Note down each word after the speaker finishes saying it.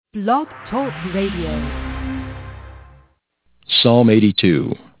Blog Talk Radio. Psalm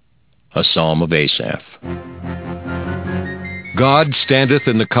 82, a psalm of Asaph. God standeth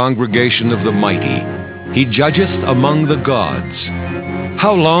in the congregation of the mighty. He judgeth among the gods.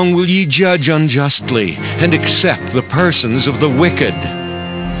 How long will ye judge unjustly, and accept the persons of the wicked?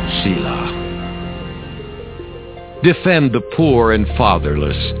 Selah. Defend the poor and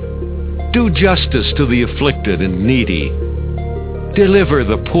fatherless. Do justice to the afflicted and needy. Deliver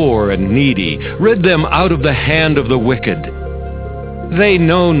the poor and needy. Rid them out of the hand of the wicked. They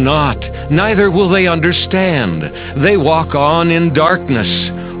know not, neither will they understand. They walk on in darkness.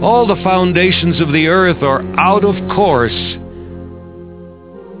 All the foundations of the earth are out of course.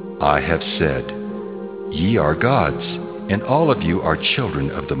 I have said, Ye are gods, and all of you are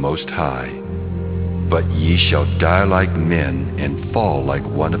children of the Most High. But ye shall die like men, and fall like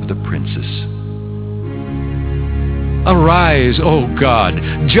one of the princes. Arise, O God,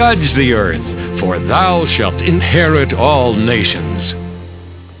 judge the earth, for thou shalt inherit all nations.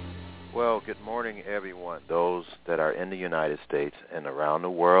 Well, good morning, everyone. Those that are in the United States and around the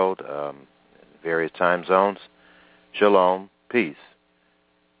world, various time zones, shalom, peace.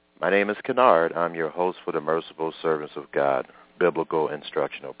 My name is Kennard. I'm your host for the Merciful Servants of God Biblical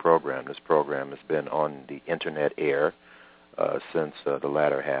Instructional Program. This program has been on the Internet air since the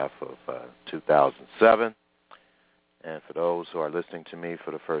latter half of 2007. And for those who are listening to me for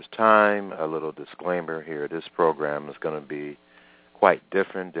the first time, a little disclaimer here. This program is going to be quite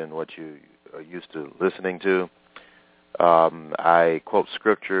different than what you are used to listening to. I quote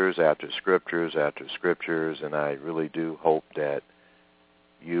scriptures after scriptures after scriptures, and I really do hope that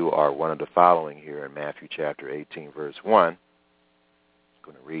you are one of the following here in Matthew chapter 18, verse 1. I'm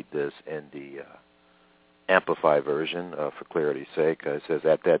going to read this in the Amplified version for clarity's sake. It says,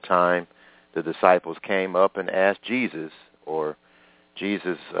 at that time, the disciples came up and asked Jesus, or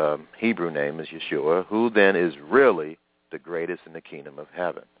Jesus' Hebrew name is Yeshua, who then is really the greatest in the kingdom of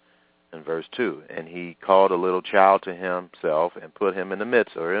heaven. In verse 2, and he called a little child to himself and put him in the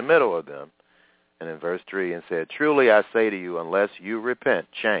midst, or in the middle of them. And in verse 3, and said, truly I say to you, unless you repent,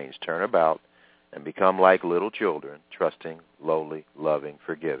 change, turn about, and become like little children, trusting, lowly, loving,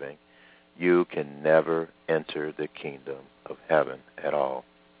 forgiving, you can never enter the kingdom of heaven at all.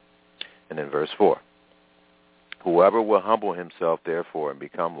 And in verse 4, whoever will humble himself, therefore, and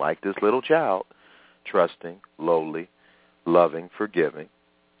become like this little child, trusting, lowly, loving, forgiving,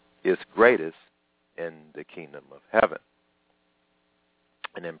 is greatest in the kingdom of heaven.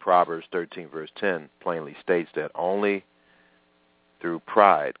 And in Proverbs 13, verse 10, plainly states that only through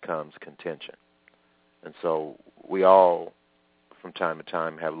pride comes contention. And so we all, from time to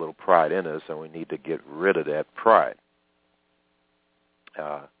time, have a little pride in us, and we need to get rid of that pride.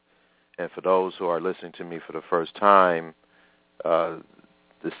 And for those who are listening to me for the first time,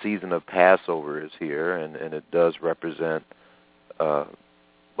 the season of Passover is here, and it does represent, well,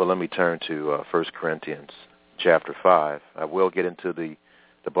 let me turn to 1 Corinthians chapter 5. I will get into the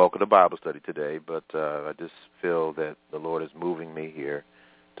bulk of the Bible study today, but I just feel that the Lord is moving me here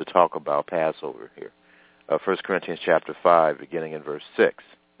to talk about Passover here. 1 Corinthians chapter 5, beginning in verse 6.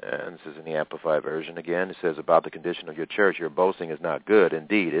 And this is in the Amplified version again. It says, about the condition of your church, your boasting is not good.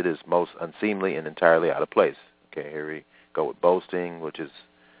 Indeed, it is most unseemly and entirely out of place. Okay, here we go with boasting, which is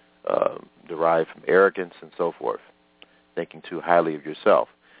derived from arrogance and so forth, thinking too highly of yourself.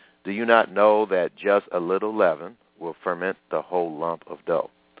 Do you not know that just a little leaven will ferment the whole lump of dough?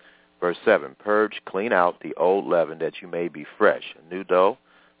 Verse 7, purge, clean out the old leaven that you may be fresh, a new dough,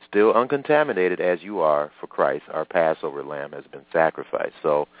 still uncontaminated as you are, for Christ, our Passover lamb, has been sacrificed.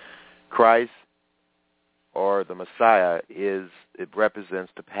 So Christ, or the Messiah, it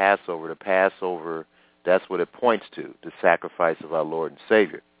represents the Passover. The Passover, that's what it points to, the sacrifice of our Lord and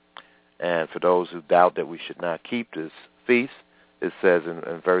Savior. And for those who doubt that we should not keep this feast, it says in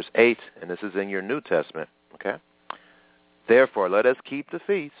verse 8, and this is in your New Testament, okay? Therefore, let us keep the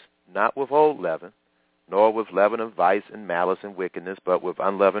feast, not with old leaven, nor with leaven of vice and malice and wickedness, but with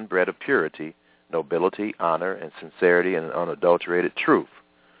unleavened bread of purity, nobility, honor, and sincerity, and unadulterated truth.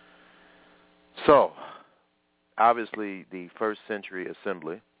 So, obviously, the first century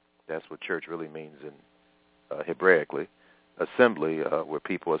assembly, that's what church really means in Hebraically, assembly, where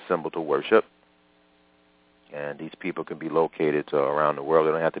people assemble to worship. And these people can be located around the world.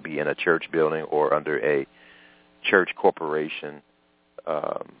 They don't have to be in a church building or under a church corporation,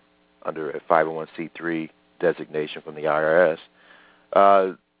 under a 501c3 designation from the IRS.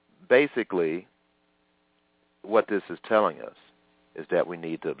 Basically, what this is telling us is that we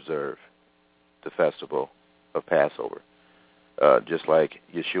need to observe the festival of Passover, just like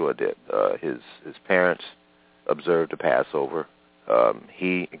Yeshua did. His parents observed the Passover,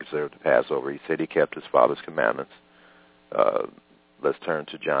 he observed the Passover. He said he kept his father's commandments. Let's turn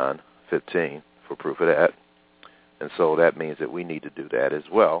to John 15 for proof of that. And so that means that we need to do that as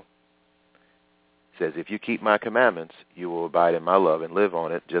well. It says, if you keep my commandments, you will abide in my love and live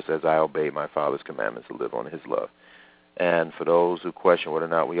on it, just as I obey my Father's commandments to live on his love. And for those who question whether or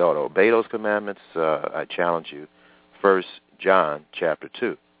not we ought to obey those commandments, I challenge you. 1 John chapter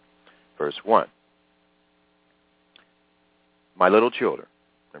 2, verse 1. My little children,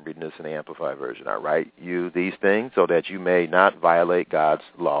 I'm reading this in the Amplified Version, I write you these things so that you may not violate God's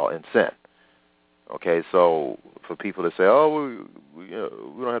law and sin. Okay, so for people to say, oh, we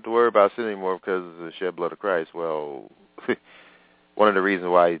don't have to worry about sin anymore because of the shed blood of Christ, well, one of the reasons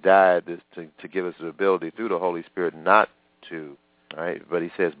why he died is to give us the ability through the Holy Spirit not to, right? But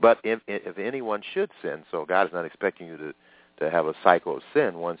he says, but if anyone should sin, so God is not expecting you to have a cycle of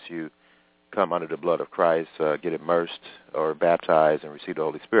sin once you come under the blood of Christ, get immersed or baptized and receive the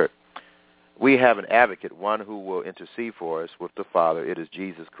Holy Spirit. We have an advocate, one who will intercede for us with the Father. It is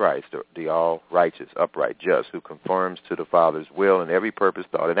Jesus Christ, the all-righteous, upright, just, who conforms to the Father's will in every purpose,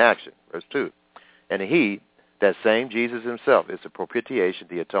 thought, and action. Verse 2. And he, that same Jesus himself, is the propitiation,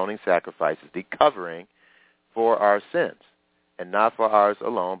 the atoning sacrifices, the covering for our sins, and not for ours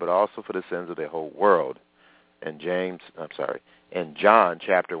alone, but also for the sins of the whole world. In John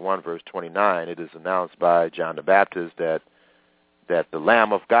chapter 1, verse 29, it is announced by John the Baptist that the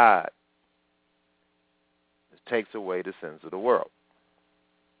Lamb of God takes away the sins of the world.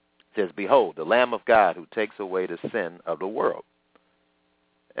 It says, behold, the Lamb of God who takes away the sin of the world.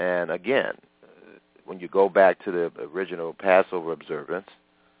 And again, when you go back to the original Passover observance,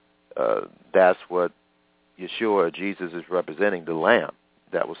 that's what Yeshua, Jesus, is representing, the lamb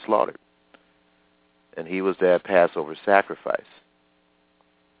that was slaughtered. And he was that Passover sacrifice.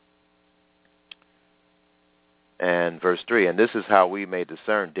 And verse 3, and this is how we may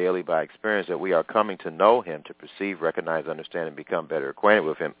discern daily by experience that we are coming to know him, to perceive, recognize, understand, and become better acquainted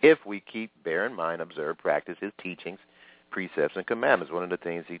with him, if we keep, bear in mind, observe, practice his teachings, precepts, and commandments. One of the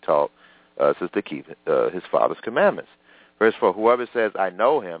things he taught us is to keep his Father's commandments. Verse 4, whoever says, I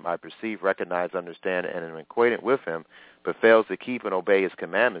know him, I perceive, recognize, understand, and am acquainted with him, but fails to keep and obey his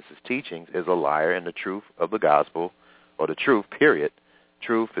commandments, his teachings, is a liar, and the truth of the gospel, or the truth, period.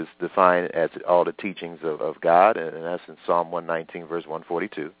 Truth is defined as all the teachings of God, and that's in Psalm 119, verse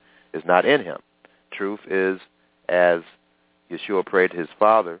 142, is not in him. Truth is, as Yeshua prayed to his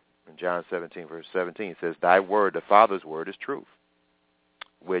Father in John 17, verse 17, says, thy word, the Father's word, is truth,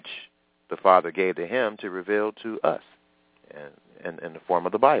 which the Father gave to him to reveal to us in the form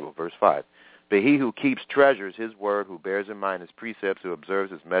of the Bible. Verse 5, but he who keeps treasures his word, who bears in mind his precepts, who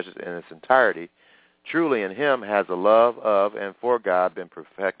observes his measures in its entirety, truly in him has the love of and for God been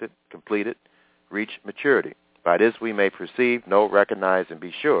perfected, completed, reached maturity. By this we may perceive, know, recognize, and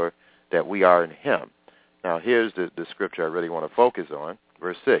be sure that we are in him. Now here's the scripture I really want to focus on.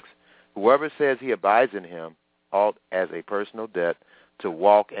 Verse 6, whoever says he abides in him ought as a personal debt to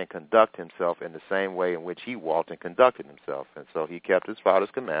walk and conduct himself in the same way in which he walked and conducted himself. And so he kept his Father's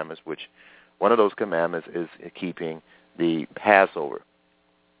commandments, which one of those commandments is keeping the Passover.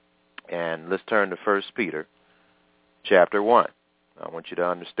 And let's turn to 1 Peter chapter 1. I want you to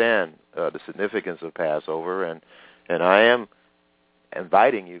understand the significance of Passover, and I am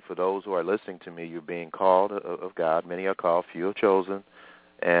inviting you, for those who are listening to me, you're being called of God. Many are called, few are chosen,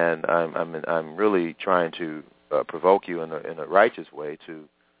 and I'm really trying to provoke you in a righteous way to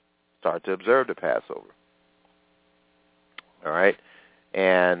start to observe the Passover. All right?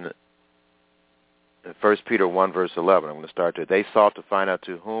 And 1 Peter 1, verse 11, I'm going to start there. They sought to find out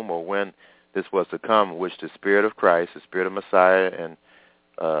to whom or when this was to come, which the Spirit of Christ, the Spirit of Messiah, and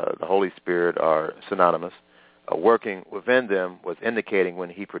the Holy Spirit are synonymous, working within them was indicating when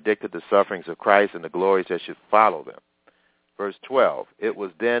he predicted the sufferings of Christ and the glories that should follow them. Verse 12, it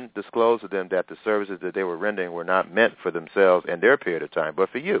was then disclosed to them that the services that they were rendering were not meant for themselves and their period of time, but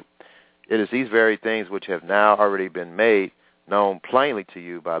for you. It is these very things which have now already been made known plainly to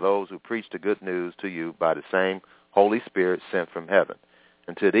you by those who preach the good news to you by the same Holy Spirit sent from heaven.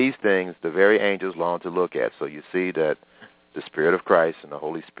 And to these things the very angels long to look at. So you see that the Spirit of Christ and the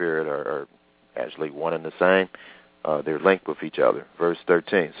Holy Spirit are actually one and the same. They're linked with each other. Verse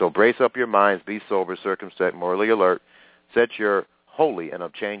 13, so brace up your minds, be sober, circumspect, morally alert. Set your wholly and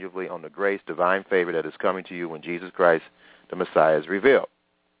unchangeably on the grace, divine favor that is coming to you when Jesus Christ, the Messiah, is revealed.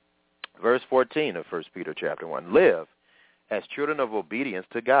 Verse 14 of 1 Peter chapter 1, live as children of obedience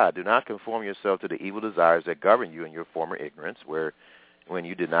to God. Do not conform yourself to the evil desires that govern you in your former ignorance, when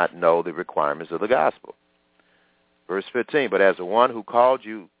you did not know the requirements of the gospel. Verse 15, but as the one who called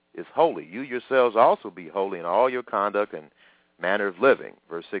you is holy, you yourselves also be holy in all your conduct, and manner of living.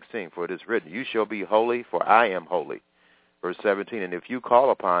 Verse 16, for it is written, you shall be holy, for I am holy. Verse 17, and if you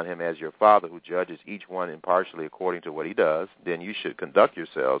call upon him as your Father who judges each one impartially according to what he does, then you should conduct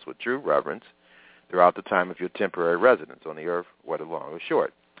yourselves with true reverence throughout the time of your temporary residence on the earth, whether long or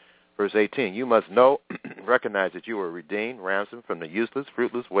short. Verse 18, you must know, recognize that you were redeemed, ransomed from the useless,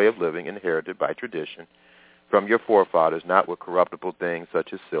 fruitless way of living inherited by tradition from your forefathers, not with corruptible things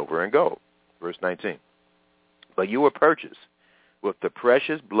such as silver and gold. Verse 19, but you were purchased with the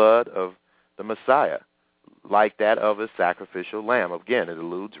precious blood of the Messiah, like that of a sacrificial lamb. Again, it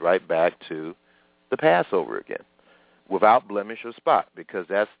alludes right back to the Passover again, without blemish or spot, because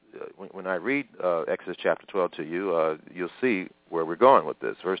that's when I read Exodus chapter 12 to you, you'll see where we're going with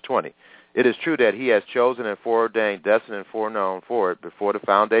this. Verse 20, it is true that he has chosen and foreordained, destined and foreknown for it before the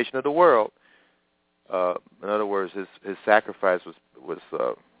foundation of the world. In other words, his sacrifice was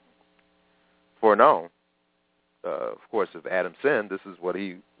foreknown. Of course, if Adam sinned, this is what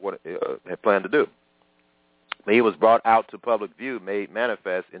he had planned to do. But he was brought out to public view, made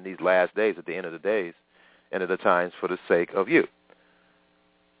manifest in these last days, at the end of the days, and at the times for the sake of you.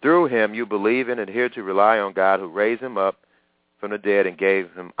 Through him you believe and adhere to rely on God, who raised him up from the dead and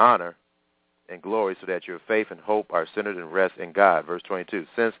gave him honor and glory, so that your faith and hope are centered and rest in God. Verse 22,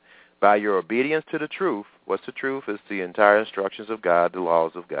 since by your obedience to the truth, what's the truth? It's the entire instructions of God, the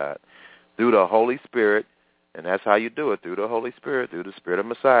laws of God, through the Holy Spirit, and that's how you do it, through the Holy Spirit, through the Spirit of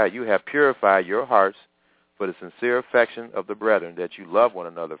Messiah, you have purified your hearts for the sincere affection of the brethren, that you love one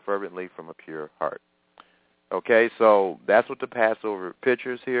another fervently from a pure heart. Okay, so that's what the Passover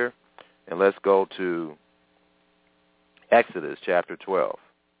pictures here. And let's go to Exodus chapter 12,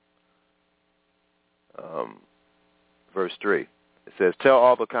 verse 3. It says, tell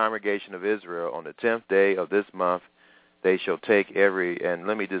all the congregation of Israel on the 10th day of this month they shall take every, and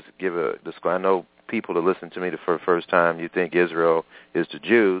let me just give a disclaimer. I know people that listen to me for the first time, you think Israel is the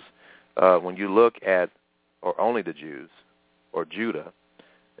Jews. When you look at, or only the Jews, or Judah,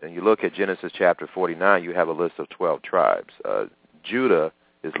 and you look at Genesis chapter 49, you have a list of 12 tribes. Judah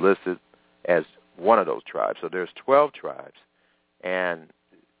is listed as one of those tribes. So there's 12 tribes, and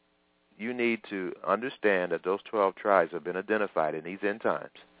you need to understand that those 12 tribes have been identified in these end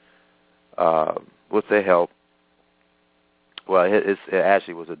times with the help. Well, it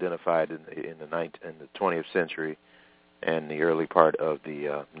actually was identified in the 20th century and the early part of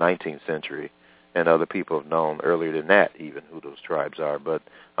the 19th century. And other people have known earlier than that even who those tribes are. But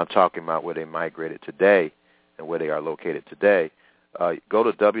I'm talking about where they migrated today and where they are located today. Go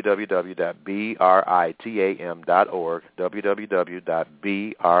to www.britam.org,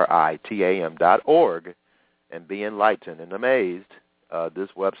 www.britam.org, and be enlightened and amazed. This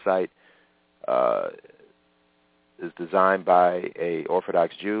website is designed by an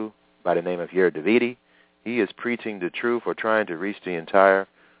Orthodox Jew by the name of Yair Davidi. He is preaching the truth or trying to reach the entire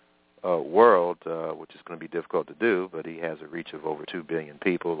world, which is going to be difficult to do, but he has a reach of over 2 billion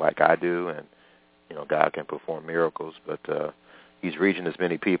people like I do, and, God can perform miracles, but he's reaching as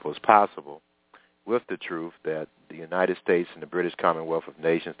many people as possible with the truth that the United States and the British Commonwealth of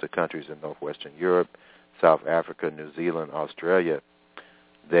Nations, the countries in northwestern Europe, South Africa, New Zealand, Australia,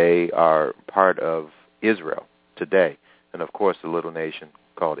 they are part of Israel today, and of course the little nation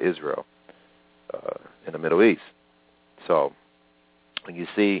called Israel in the Middle East. So when you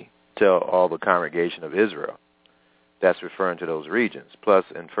see tell all the congregation of Israel, that's referring to those regions. Plus,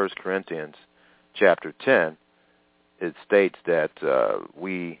 in 1 Corinthians chapter 10, it states that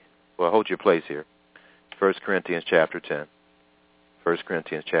hold your place here. 1 Corinthians chapter 10. 1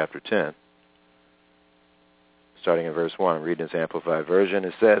 Corinthians chapter 10, starting in verse 1, reading this Amplified Version,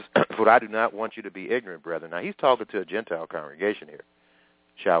 it says, for I do not want you to be ignorant, brethren. Now, he's talking to a Gentile congregation here,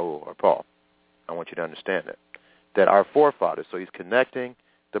 Shaul or Paul. I want you to understand that our forefathers, so he's connecting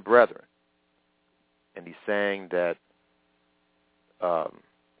the brethren, and he's saying that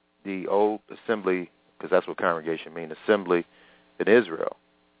the old assembly, because that's what congregation means, assembly in Israel,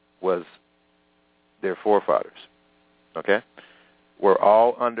 was their forefathers, okay, were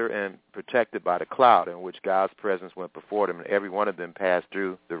all under and protected by the cloud in which God's presence went before them, and every one of them passed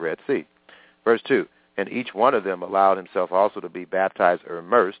through the Red Sea. Verse 2, and each one of them allowed himself also to be baptized or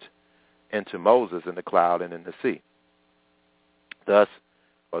immersed into Moses in the cloud and in the sea.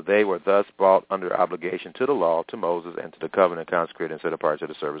 They were thus brought under obligation to the law, to Moses, and to the covenant consecrated and set apart to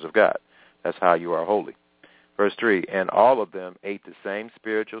the service of God. That's how you are holy. Verse 3, and all of them ate the same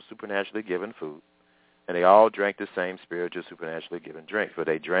spiritual, supernaturally given food, and they all drank the same spiritual, supernaturally given drink, for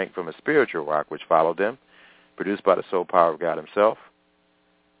they drank from a spiritual rock which followed them, produced by the sole power of God himself,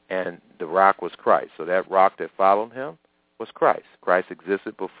 and the rock was Christ. So that rock that followed him was Christ. Christ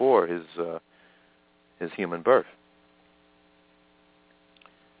existed before his human birth.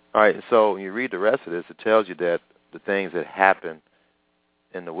 All right, so when you read the rest of this, it tells you that the things that happen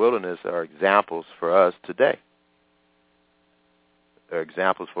in the wilderness are examples for us today. They're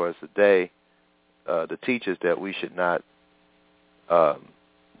examples for us today to teach us that we should not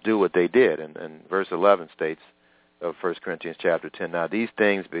do what they did. And verse 11 states of 1 Corinthians chapter 10, now these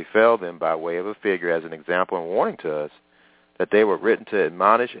things befell them by way of a figure as an example and warning to us, that they were written to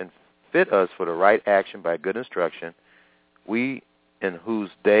admonish and fit us for the right action by good instruction, we in whose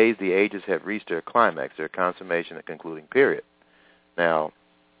days the ages have reached their climax, their consummation and concluding period. Now,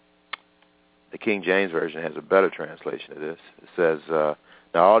 the King James Version has a better translation of this. It says,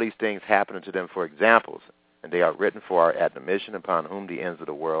 now all these things happen unto them for examples, and they are written for our admonition, upon whom the ends of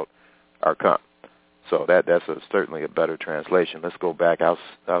the world are come. So that's certainly a better translation. Let's go back. I'll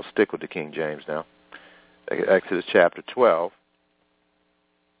stick with the King James now. Exodus chapter 12.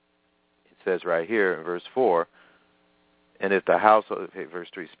 It says right here in verse 4, and if the household, okay, verse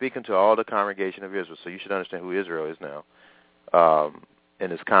 3, speaking to all the congregation of Israel, so you should understand who Israel is now in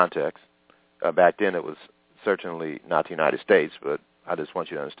this context. Back then it was certainly not the United States, but I just want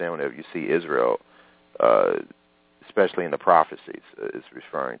you to understand whenever you see Israel, especially in the prophecies, it's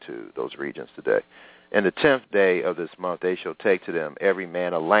referring to those regions today. In the 10th day of this month, they shall take to them every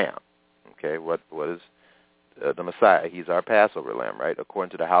man a lamb. Okay, what is the Messiah? He's our Passover lamb, right?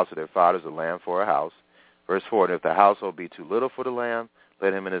 According to the house of their fathers, a lamb for a house. Verse 4, and if the household be too little for the lamb,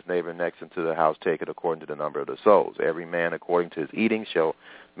 let him and his neighbor next into the house take it according to the number of the souls. Every man according to his eating shall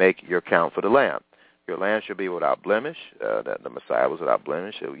make your count for the lamb. Your lamb shall be without blemish. That the Messiah was without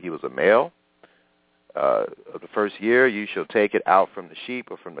blemish. He was a male. Of the first year you shall take it out from the sheep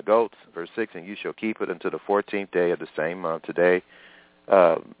or from the goats. Verse 6, and you shall keep it until the 14th day of the same month. Today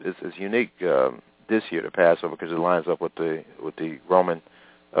is unique this year, the Passover, because it lines up with the Roman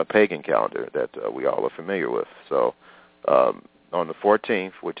pagan calendar that we all are familiar with. So on the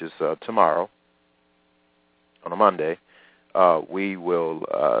 14th, which is tomorrow, on a Monday, we will,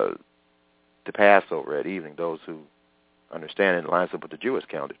 the Passover at evening, those who understand it, lines up with the Jewish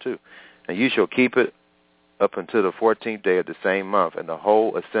calendar too. And you shall keep it up until the 14th day of the same month, and the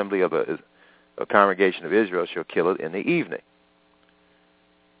whole assembly of the congregation of Israel shall kill it in the evening.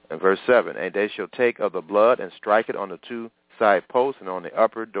 And verse 7, and they shall take of the blood and strike it on the two side posts and on the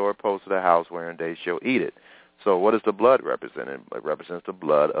upper door post of the house wherein they shall eat it. So what does the blood represent? It represents the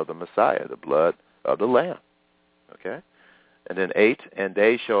blood of the Messiah, the blood of the Lamb. Okay? And then 8, and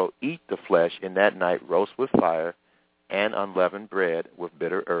they shall eat the flesh in that night, roast with fire, and unleavened bread with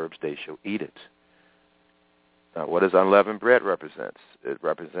bitter herbs they shall eat it. Now, what does unleavened bread represent? It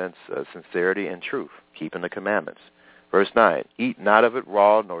represents sincerity and truth, keeping the commandments. Verse 9, eat not of it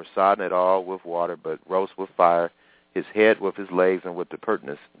raw, nor sodden at all with water, but roast with fire, his head with his legs, and with the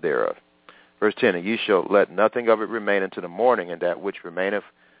pertness thereof. Verse 10, and you shall let nothing of it remain until the morning, and that which remaineth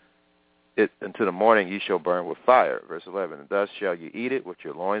it until the morning you shall burn with fire. Verse 11, and thus shall you eat it with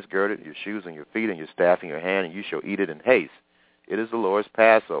your loins girded, your shoes on your feet, and your staff in your hand, and you shall eat it in haste. It is the Lord's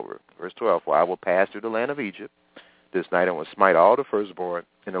Passover. Verse 12, for I will pass through the land of Egypt this night, and will smite all the firstborn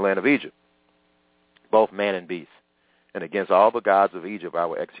in the land of Egypt, both man and beast. And against all the gods of Egypt I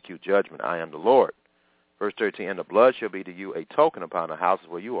will execute judgment. I am the Lord. Verse 13, and the blood shall be to you a token upon the houses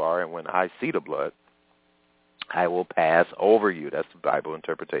where you are, and when I see the blood, I will pass over you. That's the Bible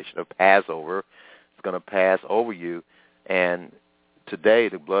interpretation of Passover. It's going to pass over you. And today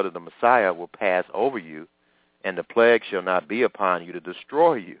the blood of the Messiah will pass over you, and the plague shall not be upon you to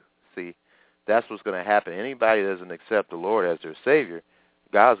destroy you. See, that's what's going to happen. Anybody that doesn't accept the Lord as their Savior,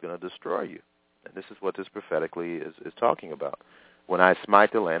 God's going to destroy you. And this is what this prophetically is talking about. When I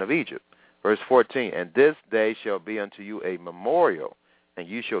smite the land of Egypt. Verse 14, and this day shall be unto you a memorial, and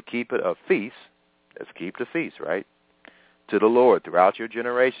you shall keep it a feast. Let's keep the feast, right? To the Lord throughout your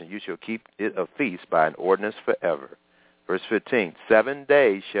generation. You shall keep it a feast by an ordinance forever. Verse 15, 7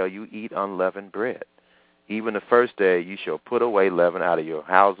 days shall you eat unleavened bread. Even the first day you shall put away leaven out of your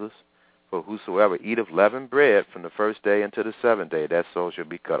houses. For whosoever eateth leavened bread from the first day until the 7th day, that soul shall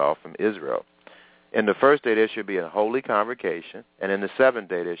be cut off from Israel. In the first day there should be a holy convocation, and in the 7th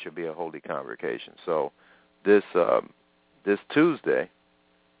day there should be a holy convocation. So this Tuesday,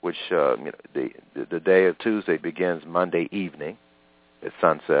 which the day of Tuesday begins Monday evening at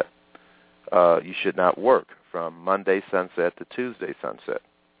sunset, you should not work from Monday sunset to Tuesday sunset.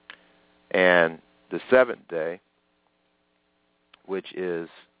 And the 7th day, which is,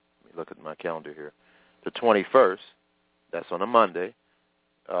 let me look at my calendar here, the 21st, that's on a Monday,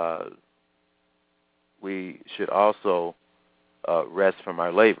 we should also rest from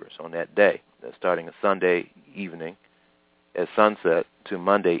our labors on that day, starting a Sunday evening at sunset to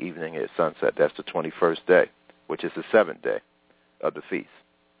Monday evening at sunset. That's the 21st day, which is the 7th day of the feast.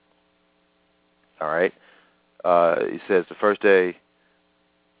 All right. He says the first day,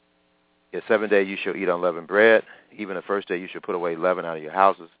 the 7th day you shall eat unleavened bread. Even the first day you shall put away leaven out of your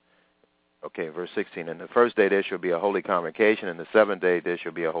houses. Okay, verse 16. And the first day there shall be a holy convocation, and the 7th day there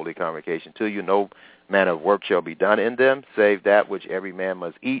shall be a holy convocation. To you no manner of work shall be done in them, save that which every man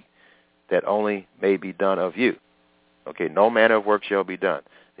must eat, that only may be done of you. Okay, no manner of work shall be done,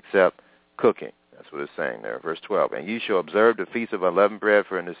 except cooking. That's what it's saying there, verse 12. And you shall observe the feast of unleavened bread,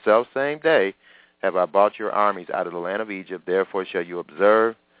 for in the selfsame day have I brought your armies out of the land of Egypt. Therefore shall you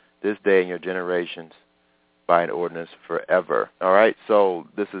observe this day in your generations by an ordinance forever. All right, so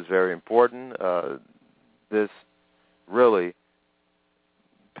this is very important. This really,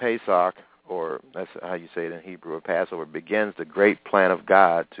 Pesach, or that's how you say it in Hebrew, or Passover, begins the great plan of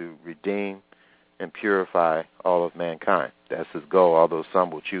God to redeem and purify all of mankind. That's his goal, although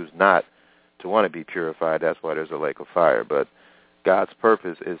some will choose not to want to be purified. That's why there's a lake of fire. But God's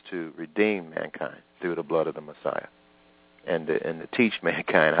purpose is to redeem mankind through the blood of the Messiah and to teach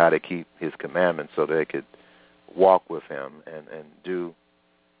mankind how to keep his commandments so they could walk with him and do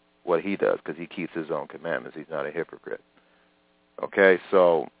what he does, because he keeps his own commandments. He's not a hypocrite. Okay,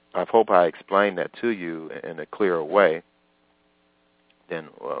 so I hope I explained that to you in a clearer way than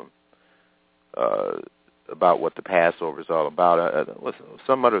about what the Passover is all about.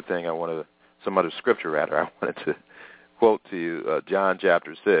 Some other scripture I wanted to quote to you, John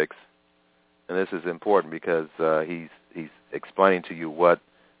chapter 6, and this is important because he's explaining to you what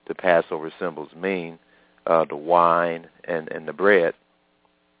the Passover symbols mean. The wine and the bread.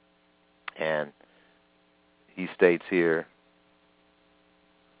 And he states here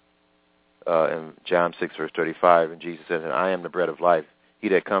in John 6, verse 35, and Jesus says, and I am the bread of life. He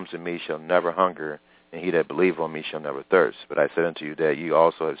that comes to me shall never hunger, and he that believeth on me shall never thirst. But I said unto you that you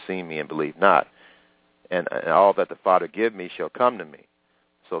also have seen me and believe not. And all that the Father give me shall come to me.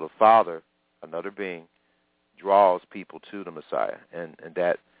 So the Father, another being, draws people to the Messiah, and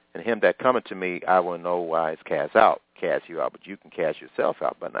him that cometh to me, I will in no wise cast you out, but you can cast yourself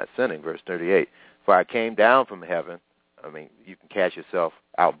out by not sinning. Verse 38, for I came down from heaven. You can cast yourself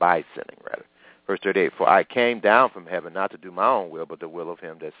out by sinning, rather. Verse 38, for I came down from heaven not to do my own will, but the will of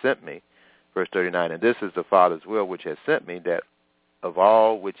him that sent me. Verse 39, and this is the Father's will which has sent me, that of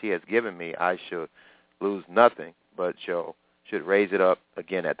all which he has given me I should lose nothing, but should raise it up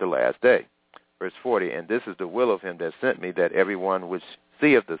again at the last day. Verse 40, and this is the will of him that sent me, that everyone which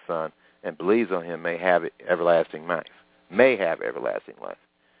seeth the Son and believes on him may have everlasting life.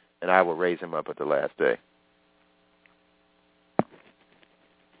 And I will raise him up at the last day.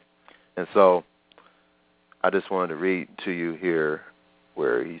 And so I just wanted to read to you here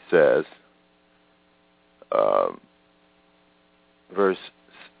where he says, verse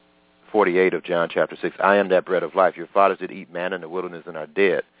 48 of John chapter 6, I am that bread of life. Your fathers did eat manna in the wilderness and are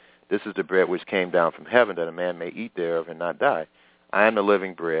dead. This is the bread which came down from heaven, that a man may eat thereof and not die. I am the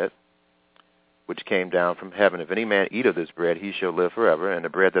living bread which came down from heaven. If any man eat of this bread, he shall live forever. And the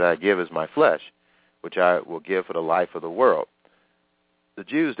bread that I give is my flesh, which I will give for the life of the world. The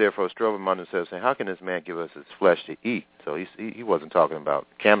Jews therefore strove among themselves, saying, how can this man give us his flesh to eat? So he wasn't talking about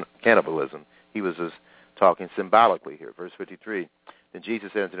cannibalism. He was just talking symbolically here. Verse 53, then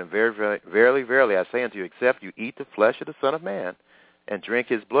Jesus said unto them, verily, verily, I say unto you, except you eat the flesh of the Son of Man and drink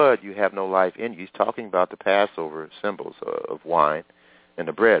his blood, you have no life in you. He's talking about the Passover symbols of wine and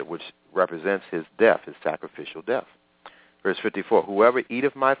the bread, which represents his death, his sacrificial death. Verse 54, whoever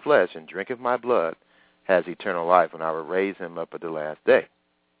eateth my flesh and drinketh my blood has eternal life, and I will raise him up at the last day.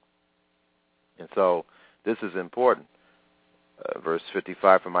 And so this is important. Verse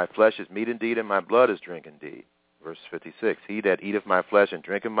 55, for my flesh is meat indeed, and my blood is drink indeed. Verse 56, he that eateth my flesh and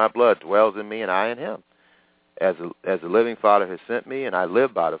drinketh my blood dwells in me, and I in him. As the living Father has sent me, and I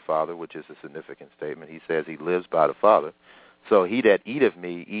live by the Father, which is a significant statement. He says he lives by the Father. So he that eateth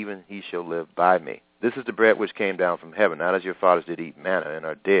me, even he shall live by me. This is the bread which came down from heaven, not as your fathers did eat manna and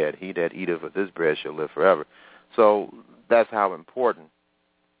are dead. He that eateth of this bread shall live forever. So that's how important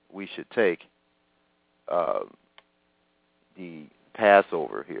we should take the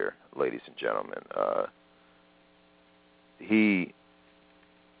Passover here, ladies and gentlemen.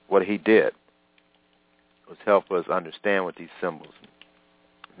 What he did was help us understand what these symbols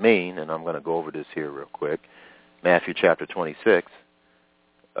mean, and I'm going to go over this here real quick. Matthew chapter 26,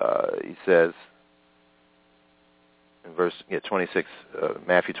 he says, in verse 26,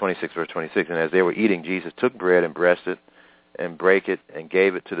 Matthew 26, verse 26, and as they were eating, Jesus took bread and blessed it and brake it and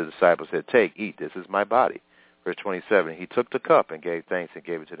gave it to the disciples, said, take, eat, this is my body. Verse 27, he took the cup and gave thanks and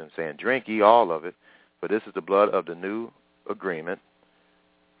gave it to them, saying, drink ye all of it, for this is the blood of the new agreement,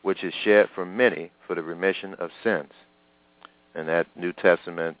 which is shed for many for the remission of sins. And that New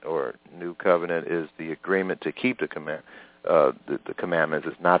Testament or New Covenant is the agreement to keep the commandments.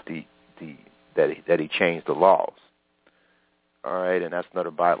 It's not that he changed the laws. All right, and that's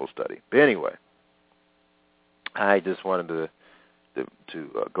another Bible study. But anyway, I just wanted to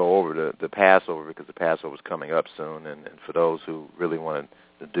go over the Passover because the Passover is coming up soon, and for those who really wanted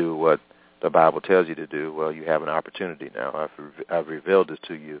to do what the Bible tells you to do, well, you have an opportunity now. I've revealed this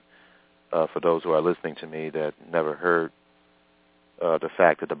to you for those who are listening to me that never heard the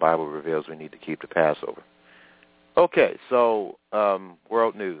fact that the Bible reveals we need to keep the Passover. Okay, so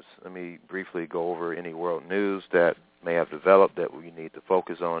world news. Let me briefly go over any world news that may have developed that we need to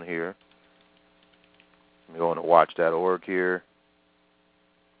focus on here. I'm going to watch.org here.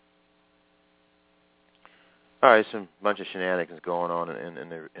 All right, some bunch of shenanigans going on in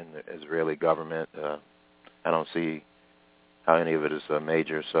the Israeli government. I don't see how any of it is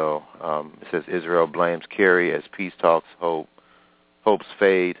major. So it says Israel blames Kerry as peace talks hopes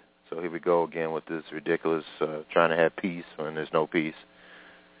fade. So here we go again with this ridiculous trying to have peace when there's no peace.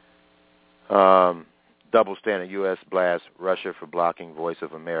 Double standard, U.S. blasts Russia for blocking Voice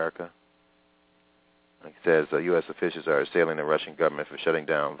of America. It says U.S. officials are assailing the Russian government for shutting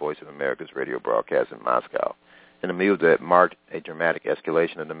down Voice of America's radio broadcast in Moscow in a move that marked a dramatic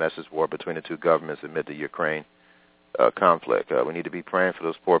escalation of the domestic war between the two governments amid the Ukraine conflict. We need to be praying for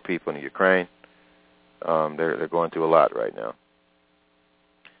those poor people in Ukraine. They're going through a lot right now.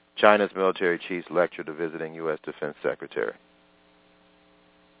 China's military chiefs lecture to visiting U.S. Defense Secretary.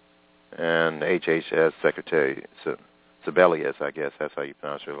 And HHS Secretary Sebelius, I guess that's how you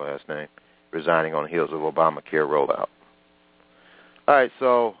pronounce her last name, resigning on the heels of Obamacare rollout. All right,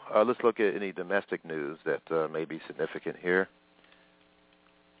 so let's look at any domestic news that may be significant here.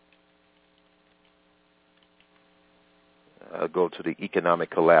 Go to the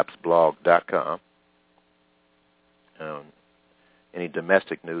economiccollapseblog.com. Any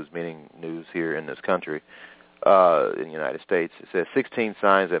domestic news, meaning news here in this country, in the United States. It says 16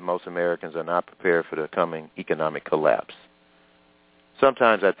 signs that most Americans are not prepared for the coming economic collapse.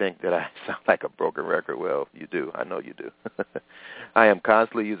 Sometimes I think that I sound like a broken record. Well, you do. I know you do. I am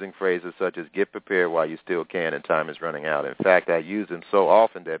constantly using phrases such as get prepared while you still can and time is running out. In fact, I use them so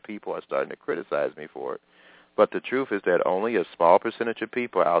often that people are starting to criticize me for it. But the truth is that only a small percentage of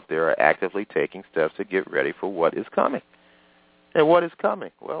people out there are actively taking steps to get ready for what is coming. And what is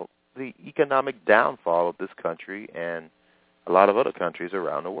coming? Well, the economic downfall of this country and a lot of other countries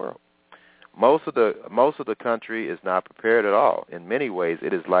around the world. Most of the country is not prepared at all. In many ways,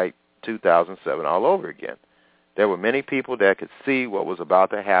 it is like 2007 all over again. There were many people that could see what was about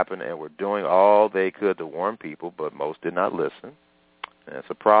to happen and were doing all they could to warn people, but most did not listen. And it's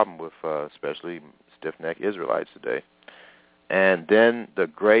a problem with especially stiff-necked Israelites today. And then the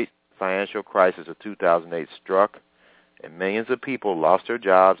great financial crisis of 2008 struck, and millions of people lost their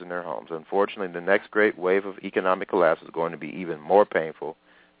jobs and their homes. Unfortunately, the next great wave of economic collapse is going to be even more painful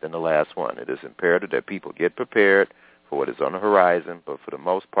than the last one. It is imperative that people get prepared for what is on the horizon, but for the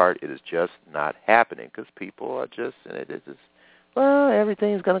most part, it is just not happening because people are just, and it is just, well,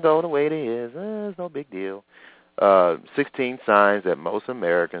 everything's going to go the way it is. It's no big deal. 16 signs that most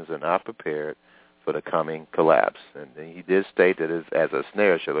Americans are not prepared for the coming collapse. And he did state that as a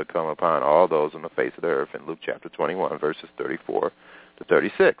snare shall it come upon all those on the face of the earth in Luke chapter 21, verses 34 to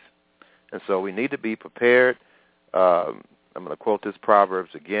 36. And so we need to be prepared. I'm going to quote this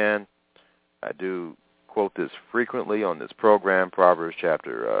Proverbs again. I do quote this frequently on this program, Proverbs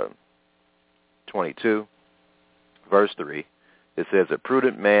chapter 22, verse 3. It says, a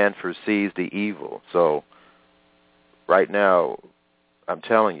prudent man foresees the evil. So right now, I'm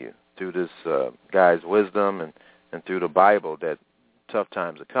telling you, through this guy's wisdom and through the Bible, that tough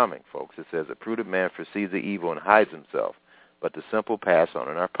times are coming, folks. It says, a prudent man foresees the evil and hides himself, but the simple pass on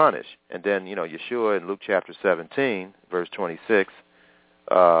and are punished. And then, Yeshua in Luke chapter 17, verse 26,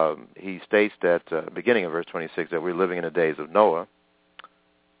 he states that, beginning of verse 26, that we're living in the days of Noah,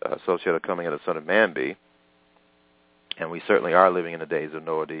 so shall the coming of the Son of Man be. And we certainly are living in the days of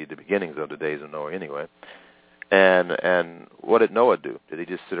Noah, the beginnings of the days of Noah anyway. And what did Noah do? Did he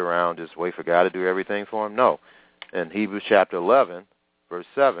just sit around, just wait for God to do everything for him? No. In Hebrews chapter 11, verse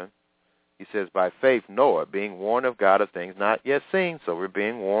 7, he says, by faith Noah, being warned of God of things not yet seen. So we're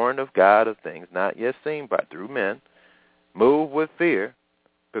being warned of God of things not yet seen through men, moved with fear,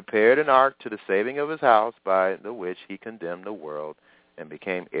 prepared an ark to the saving of his house, by the which he condemned the world and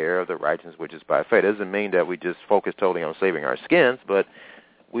became heir of the righteousness which is by faith. It doesn't mean that we just focus totally on saving our skins, but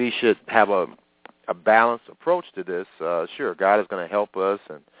we should have a balanced approach to this. Sure, God is going to help us,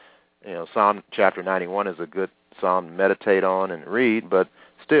 and Psalm chapter 91 is a good psalm to meditate on and read, but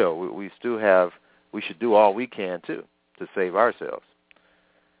still, we should do all we can too to save ourselves.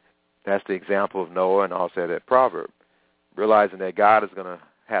 That's the example of Noah and also that proverb. Realizing that God is going to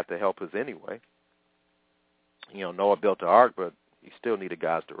have to help us anyway. Noah built the ark, but he still needed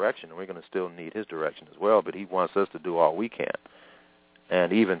God's direction, and we're going to still need his direction as well, but he wants us to do all we can.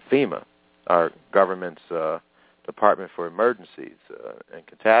 And even FEMA, our government's Department for Emergencies and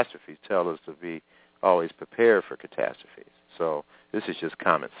Catastrophes, tell us to be always prepared for catastrophes. So this is just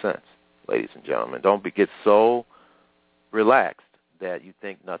common sense, ladies and gentlemen. Don't get so relaxed that you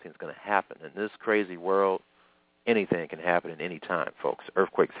think nothing's going to happen. In this crazy world, anything can happen at any time, folks.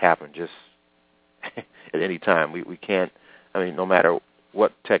 Earthquakes happen just at any time. We can't, no matter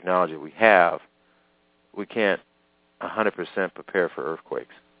what technology we have, we can't 100% prepare for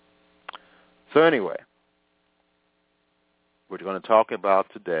earthquakes. So anyway, we're going to talk about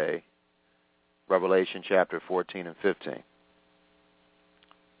today Revelation chapter 14 and 15.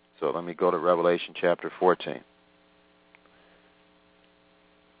 So let me go to Revelation chapter 14.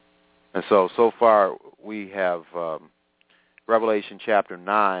 And so far we have Revelation chapter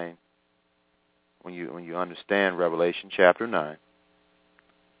 9. When you understand Revelation chapter 9,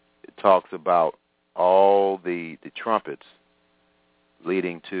 it talks about all the trumpets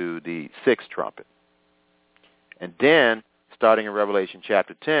leading to the sixth trumpet. And then, starting in Revelation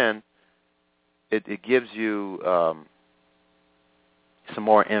chapter 10, it gives you some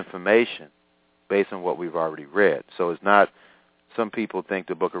more information based on what we've already read. So it's not, some people think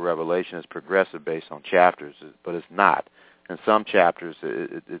the book of Revelation is progressive based on chapters, but it's not. In some chapters,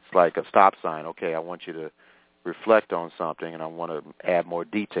 it's like a stop sign. Okay, I want you to reflect on something, and I want to add more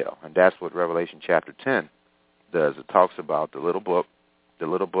detail. And that's what Revelation chapter 10 does. It talks about the little book. The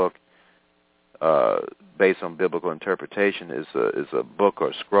little book, based on biblical interpretation, is a book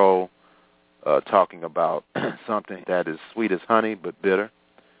or scroll talking about something that is sweet as honey but bitter.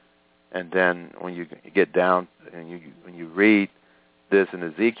 And then when you get down and when you read this in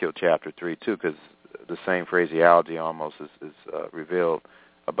Ezekiel chapter 3 too, because the same phraseology almost is revealed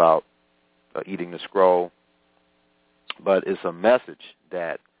about eating the scroll. But it's a message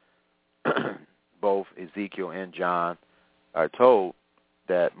that both Ezekiel and John are told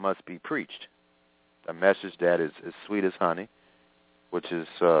that must be preached. A message that is as sweet as honey, which is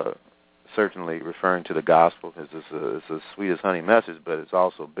certainly referring to the gospel. It's a sweet as honey message, but it's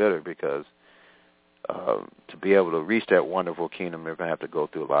also bitter because to be able to reach that wonderful kingdom, we're going to have to go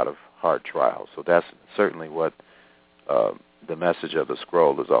through a lot of hard trials. So that's certainly what the message of the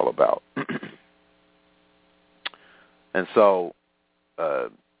scroll is all about. And so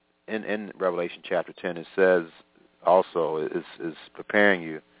in Revelation chapter 10, it says also is preparing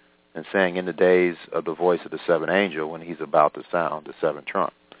you and saying in the days of the voice of the seventh angel when he's about to sound the seventh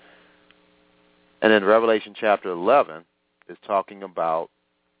trump. And in Revelation chapter 11 is talking about,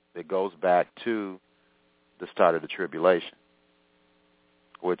 it goes back to the start of the tribulation,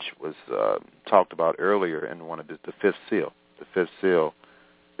 which was talked about earlier in one of the fifth seal. The fifth seal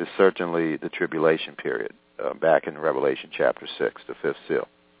is certainly the tribulation period, back in Revelation chapter 6, the fifth seal.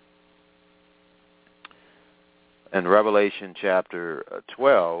 And Revelation chapter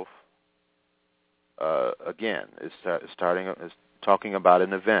 12, again, is talking about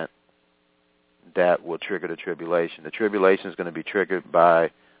an event that will trigger the tribulation. The tribulation is going to be triggered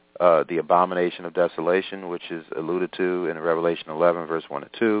by the abomination of desolation, which is alluded to in Revelation 11, verse 1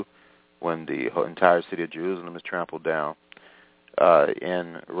 and 2, when the entire city of Jerusalem is trampled down.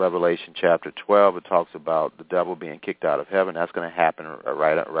 In Revelation chapter 12, it talks about the devil being kicked out of heaven. That's going to happen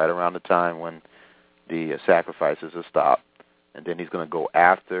right around the time when the sacrifices are stopped. And then he's going to go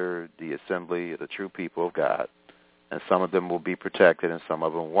after the assembly of the true people of God. And some of them will be protected and some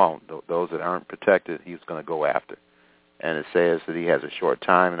of them won't. Those that aren't protected, he's going to go after. And it says that he has a short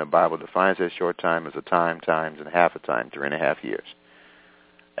time, and the Bible defines that short time as a time, times, and half a time, 3.5 years.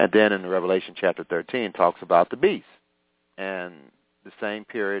 And then in Revelation chapter 13, it talks about the beast. And the same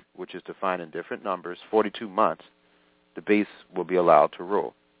period, which is defined in different numbers, 42 months, the beast will be allowed to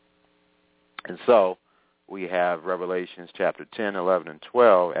rule. And so we have Revelations chapter 10, 11, and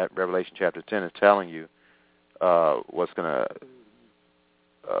 12. At Revelation chapter 10 is telling you what's going to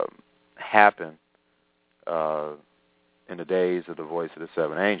happen in the days of the voice of the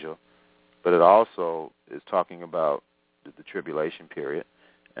seventh angel. But it also is talking about the tribulation period.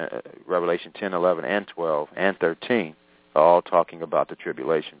 Revelation 10, 11, and 12, and 13 are all talking about the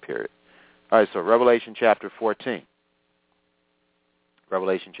tribulation period. All right, so Revelation chapter 14.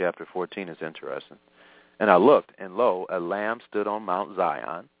 Revelation chapter 14 is interesting. And I looked, and lo, a Lamb stood on Mount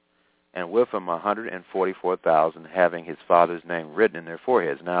Zion, and with him 144,000, having his Father's name written in their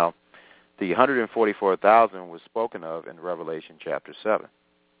foreheads. Now, the 144,000 was spoken of in Revelation chapter 7.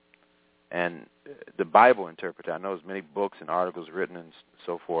 And the Bible interpretation, I know there's many books and articles written and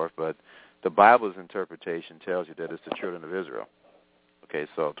so forth, but the Bible's interpretation tells you that it's the children of Israel. Okay,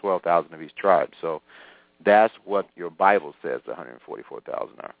 so 12,000 of each tribe. So that's what your Bible says the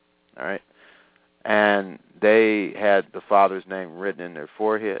 144,000 are. All right? And they had the Father's name written in their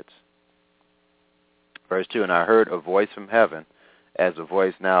foreheads. Verse 2, and I heard a voice from heaven as a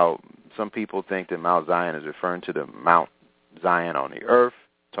voice. Now, some people think that Mount Zion is referring to the Mount Zion on the earth,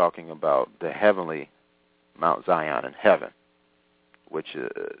 talking about the heavenly Mount Zion in heaven, which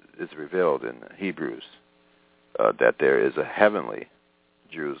is revealed in Hebrews, that there is a heavenly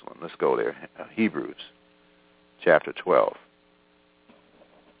Jerusalem. Let's go there. Hebrews chapter 12.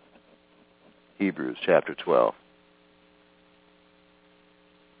 Hebrews chapter 12.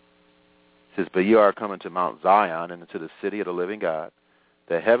 It says, but you are coming to Mount Zion and into the city of the living God,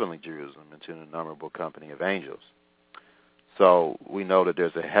 the heavenly Jerusalem, into an innumerable company of angels. So we know that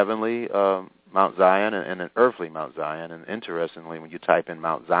there's a heavenly Mount Zion and an earthly Mount Zion. And interestingly, when you type in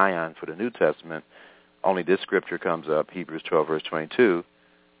Mount Zion for the New Testament, only this scripture comes up, Hebrews 12, verse 22,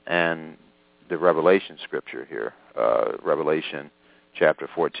 and the Revelation scripture here, Revelation chapter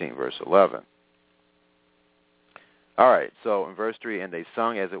 14, verse 11. All right, so in verse 3, and they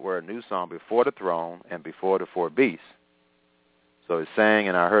sung, as it were, a new song before the throne and before the four beasts. So it's saying,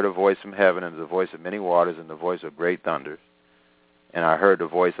 and I heard a voice from heaven, and the voice of many waters, and the voice of great thunders. And I heard the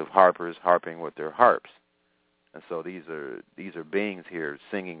voice of harpers harping with their harps. And so these are beings here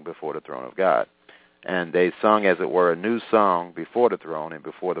singing before the throne of God. And they sung, as it were, a new song before the throne and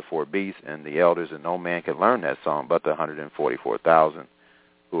before the four beasts and the elders, and no man could learn that song but the 144,000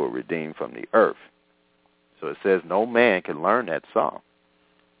 who were redeemed from the earth. So it says no man can learn that song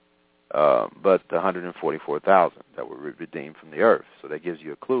but the 144,000 that were redeemed from the earth. So that gives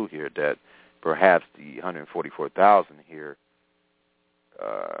you a clue here that perhaps the 144,000 here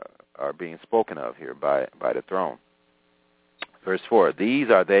are being spoken of here by the throne. Verse 4,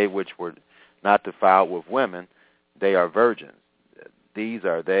 these are they which were not defiled with women, they are virgins. These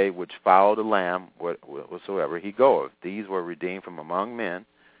are they which follow the Lamb whatsoever he goeth. These were redeemed from among men,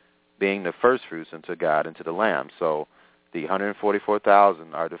 being the firstfruits unto God and to the Lamb. So the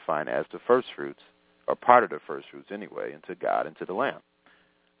 144,000 are defined as the firstfruits, or part of the firstfruits anyway, unto God and to the Lamb.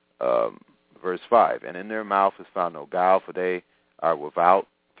 Verse 5, and in their mouth is found no guile, for they are without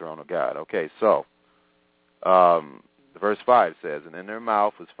throne of God. Okay, so verse 5 says, and in their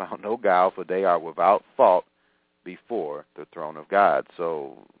mouth is found no guile, for they are without fault before the throne of God.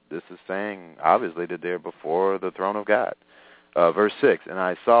 So this is saying, obviously, that they're before the throne of God. Verse 6, and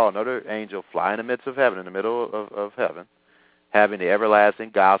I saw another angel fly in the midst of heaven, in the middle of heaven, having the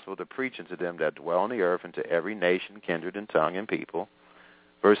everlasting gospel to preach unto them that dwell on the earth, and to every nation, kindred, and tongue, and people.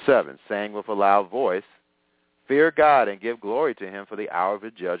 Verse 7, saying with a loud voice, fear God and give glory to him, for the hour of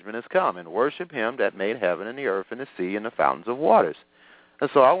his judgment is come, and worship him that made heaven and the earth and the sea and the fountains of waters. And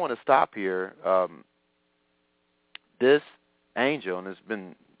so I want to stop here. This angel, and there's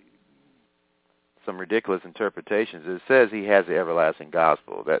been some ridiculous interpretations, it says he has the everlasting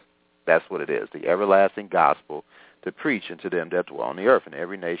gospel. That's what it is, the everlasting gospel to preach unto them that dwell on the earth, and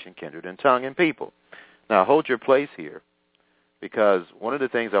every nation, kindred, and tongue, and people. Now hold your place here, because one of the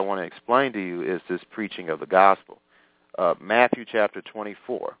things I want to explain to you is this preaching of the gospel. Matthew chapter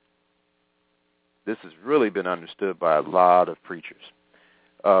 24. This has really been understood by a lot of preachers.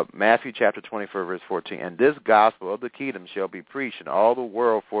 Matthew chapter 24, verse 14. And this gospel of the kingdom shall be preached in all the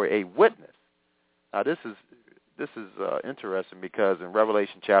world for a witness. Now this is interesting, because in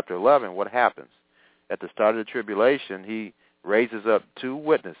Revelation chapter 11, what happens? At the start of the tribulation, he raises up two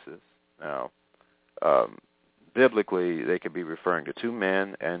witnesses. Now, biblically, they could be referring to two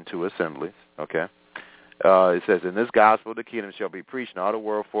men and two assemblies, okay? It says, in this gospel, the kingdom shall be preached in all the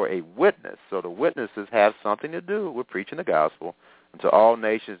world for a witness. So the witnesses have something to do with preaching the gospel unto all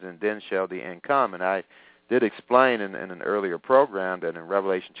nations, and then shall the end come. And I did explain in an earlier program that in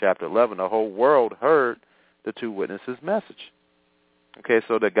Revelation chapter 11, the whole world heard the two witnesses' message. Okay,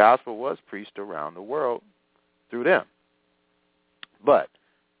 so the gospel was preached around the world through them. But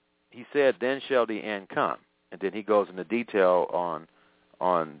he said, then shall the end come. And then he goes into detail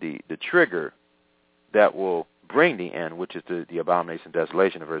on the trigger that will bring the end, which is the abomination of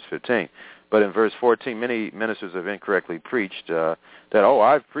desolation in verse 15. But in verse 14, many ministers have incorrectly preached that,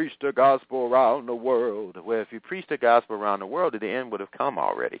 I've preached the gospel around the world. Well, if you preach the gospel around the world, the end would have come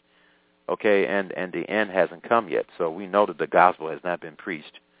already. Okay, and the end hasn't come yet. So we know that the gospel has not been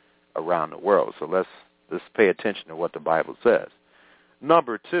preached around the world. So let's pay attention to what the Bible says.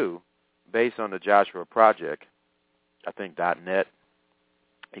 Number 2, based on the Joshua Project, I think .net,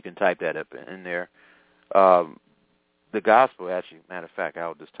 you can type that up in there. The gospel, actually, matter of fact,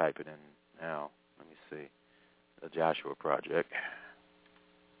 I'll just type it now. Let me see. The Joshua Project.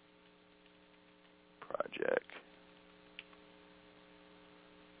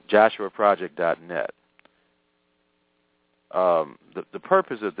 JoshuaProject.net. The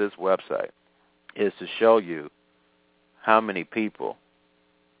purpose of this website is to show you how many people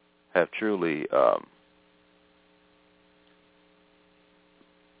have truly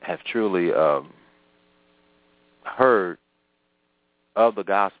heard of the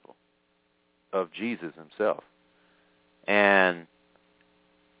gospel of Jesus himself. And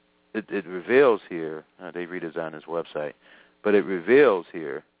it reveals here, they redesigned this website, but it reveals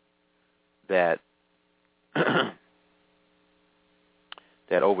here that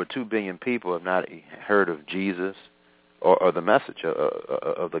that over 2 billion people have not heard of Jesus or the message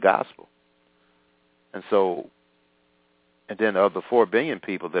of the gospel. And so, and then of the 4 billion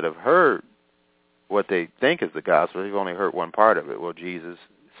people that have heard what they think is the gospel, they've only heard one part of it. Well, Jesus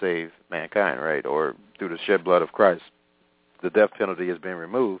saved mankind, right? Or through the shed blood of Christ, the death penalty has been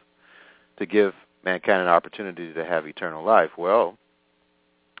removed to give mankind an opportunity to have eternal life. Well,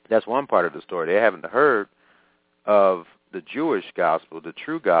 that's one part of the story. They haven't heard of the Jewish gospel, the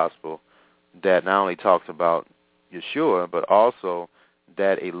true gospel, that not only talks about Yeshua, but also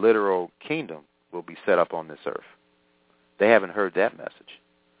that a literal kingdom will be set up on this earth. They haven't heard that message.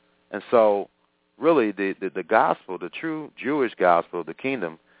 And so, really, the gospel, the true Jewish gospel, the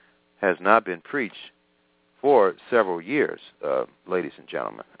kingdom, has not been preached for several years, ladies and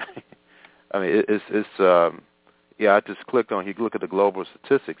gentlemen. I mean, I just clicked on, you look at the global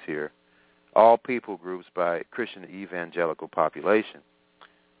statistics here, all people groups by Christian evangelical population.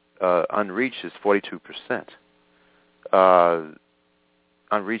 Unreached is 42%.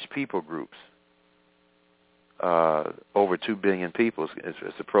 Unreached people groups, over 2 billion people,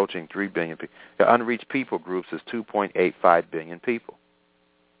 is approaching 3 billion people. The unreached people groups is 2.85 billion people.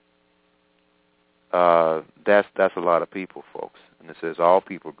 That's a lot of people, folks. And it says all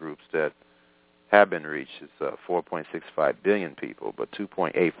people groups that have been reached is 4.65 billion people, but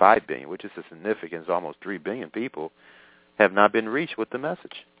 2.85 billion, which is a significance, almost 3 billion people, have not been reached with the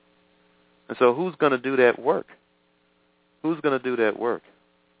message. And so who's going to do that work? Who's going to do that work?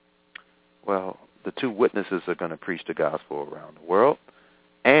 Well, the 2 witnesses are going to preach the gospel around the world,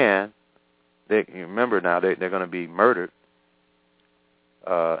 and you remember now they're going to be murdered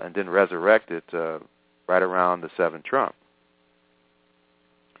and then resurrected right around the 7th trump.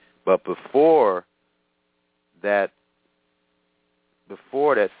 But before that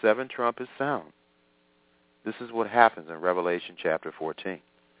 7th trump is sound, this is what happens in Revelation chapter 14.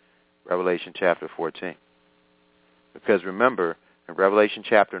 Revelation chapter 14. Because remember, in Revelation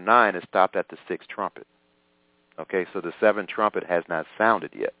chapter 9, it stopped at the 6th trumpet. Okay, so the 7th trumpet has not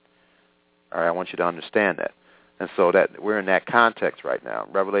sounded yet. All right, I want you to understand that. And so that we're in that context right now.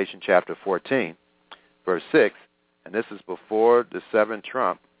 Revelation chapter 14, verse 6, and this is before the 7th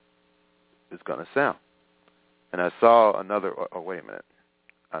trump is going to sound. And I saw another, wait a minute,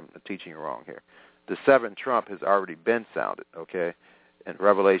 I'm teaching you wrong here. The 7th trump has already been sounded, okay, in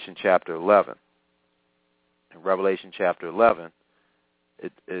Revelation chapter 11. In Revelation chapter 11,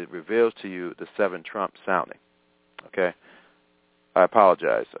 it reveals to you the 7th trump sounding, okay? I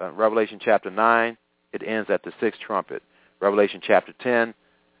apologize. Revelation chapter 9, it ends at the 6th trumpet. Revelation chapter 10,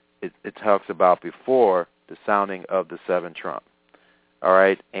 it talks about before the sounding of the 7th trump, all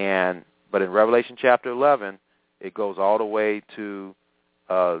right? But in Revelation chapter 11, it goes all the way to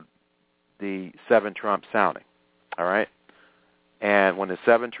the 7th trump sounding, all right? And when the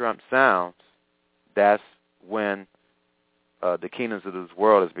 7th trump sounds, that's when the kingdoms of this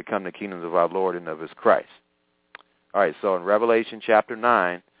world has become the kingdoms of our Lord and of his Christ. All right, so in Revelation chapter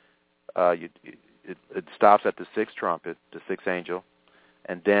 9, it stops at the 6th trumpet, the 6th angel,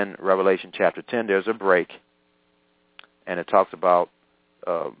 and then Revelation chapter 10, there's a break, and it talks about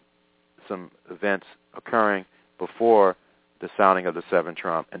some events occurring before the sounding of the 7th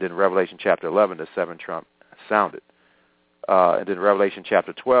trump, and then Revelation chapter 11, the 7th trump sounded. And then Revelation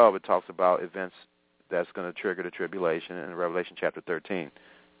chapter 12, it talks about events that's going to trigger the tribulation, and in Revelation chapter 13,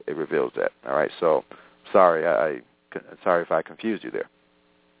 it reveals that. All right, so sorry if I confused you there.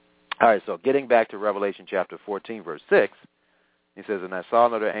 All right, so getting back to Revelation chapter 14, verse 6, he says, and I saw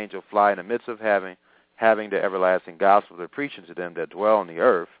another angel fly in the midst of having the everlasting gospel to preaching to them that dwell on the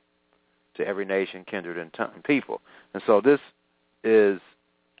earth, to every nation, kindred, and tongue, and people. And so this is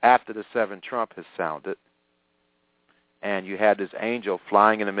after the 7th trump has sounded, and you had this angel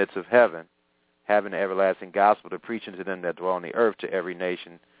flying in the midst of heaven, having the everlasting gospel to preaching to them that dwell on the earth, to every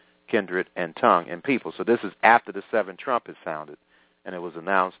nation, kindred, and tongue, and people. So this is after the 7th trump has sounded. and it was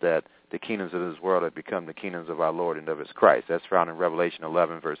announced that the kingdoms of this world had become the kingdoms of our Lord and of his Christ. That's found in Revelation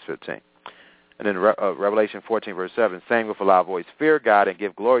 11, verse 15. And then Revelation 14, verse 7, saying with a loud voice, fear God and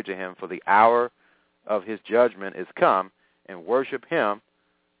give glory to him, for the hour of his judgment is come, and worship him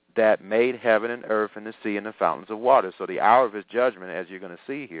that made heaven and earth and the sea and the fountains of water. So the hour of his judgment, as you're going to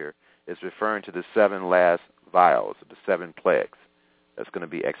see here, is referring to the 7 last vials, the 7 plagues that's going to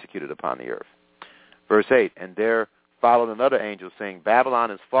be executed upon the earth. Verse 8, and there followed another angel, saying, Babylon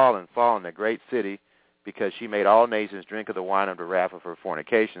is fallen, the great city, because she made all nations drink of the wine of the wrath of her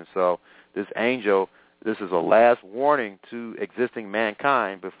fornication. So this angel, this is a last warning to existing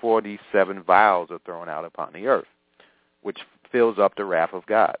mankind before these 7 vials are thrown out upon the earth, which fills up the wrath of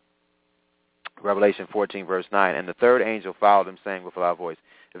God. Revelation 14, verse 9, and the third angel followed him, saying with a loud voice,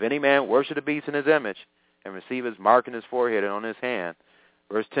 if any man worship the beast in his image, and receive his mark in his forehead and on his hand,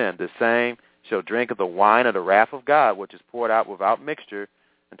 verse 10, the same shall drink of the wine of the wrath of God, which is poured out without mixture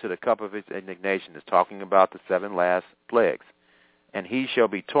into the cup of his indignation. It's talking about the 7 last plagues. And he shall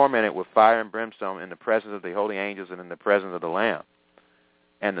be tormented with fire and brimstone in the presence of the holy angels and in the presence of the Lamb.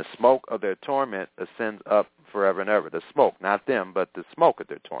 And the smoke of their torment ascends up forever and ever. The smoke, not them, but the smoke of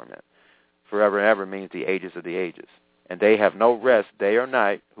their torment. Forever and ever means the ages of the ages. And they have no rest day or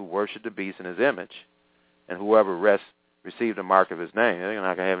night who worship the beast in his image. And whoever rests receive the mark of his name. They're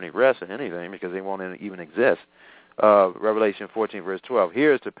not going to have any rest in anything because they won't even exist. Revelation 14, verse 12.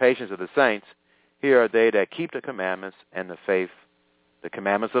 Here is the patience of the saints. Here are they that keep the commandments and the faith, the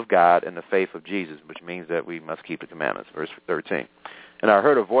commandments of God and the faith of Jesus, which means that we must keep the commandments. Verse 13. And I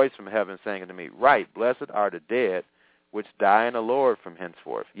heard a voice from heaven saying unto me, write, blessed are the dead which die in the Lord from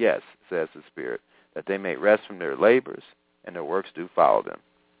henceforth. Yes, says the Spirit, that they may rest from their labors, and their works do follow them.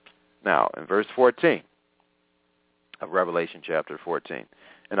 Now, in verse 14 of Revelation chapter 14,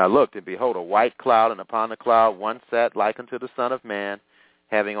 and I looked, and behold, a white cloud, and upon the cloud one sat like unto the Son of Man,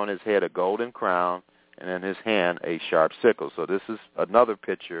 having on his head a golden crown, and in his hand a sharp sickle. So this is another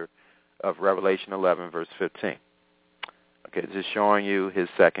picture of Revelation 11, verse 15. Okay, this is showing you his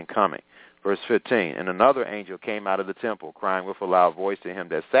second coming. Verse 15, and another angel came out of the temple, crying with a loud voice to him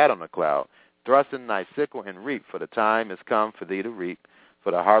that sat on the cloud, thrust in thy sickle and reap, for the time is come for thee to reap,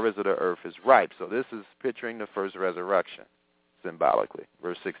 for the harvest of the earth is ripe. So this is picturing the first resurrection, symbolically.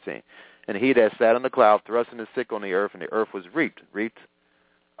 Verse 16, and he that sat on the cloud thrust in his sickle on the earth, and the earth was reaped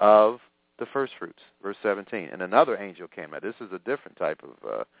of the first fruits. Verse 17, and another angel came out. This is a different type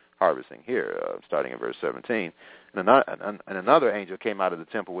of harvesting here, starting in verse 17. And another angel came out of the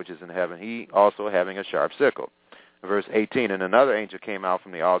temple which is in heaven, he also having a sharp sickle. Verse 18, and another angel came out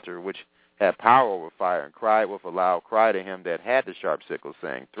from the altar which had power over fire, and cried with a loud cry to him that had the sharp sickle,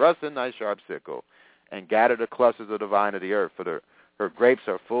 saying, thrust in thy sharp sickle, and gather the clusters of the vine of the earth, for her grapes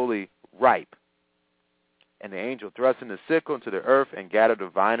are fully ripe. And the angel thrust in the sickle into the earth, and gathered the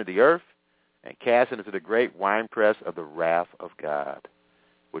vine of the earth, and cast it into the great winepress of the wrath of God,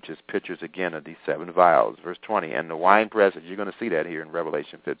 which is pictures again of these 7 vials. Verse 20, and the winepress, you're going to see that here in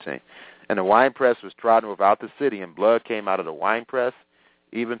Revelation 15, and the winepress was trodden without the city, and blood came out of the winepress,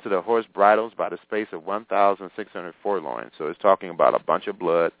 even to the horse bridles by the space of 1,600 furlongs. So it's talking about a bunch of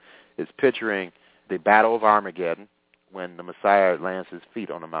blood. It's picturing the Battle of Armageddon when the Messiah lands his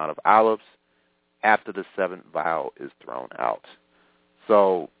feet on the Mount of Olives after the 7th vial is thrown out.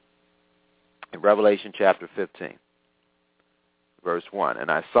 So in Revelation chapter 15, verse 1,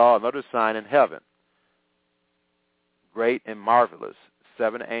 and I saw another sign in heaven, great and marvelous,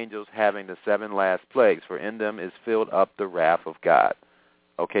 7 angels having the 7 last plagues, for in them is filled up the wrath of God.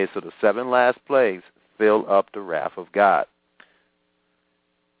 Okay, so the 7 last plagues fill up the wrath of God.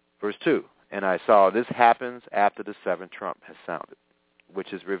 Verse 2, and I saw this happens after the 7th trump has sounded,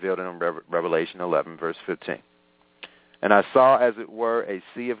 which is revealed in Revelation 11, verse 15. And I saw, as it were, a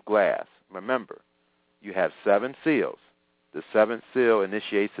sea of glass. Remember, you have 7 seals. The 7th seal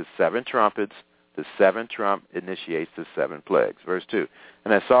initiates the 7 trumpets. The 7th trump initiates the 7 plagues. Verse 2,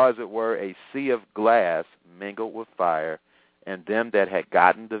 and I saw, as it were, a sea of glass mingled with fire, and them that had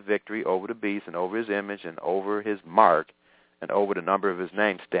gotten the victory over the beast and over his image and over his mark and over the number of his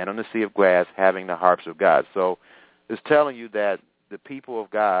name stand on the sea of glass having the harps of God. So it's telling you that the people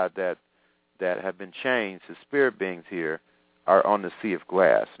of God that have been changed, the spirit beings here, are on the sea of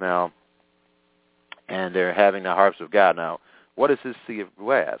glass now, and they're having the harps of God. Now, what is this sea of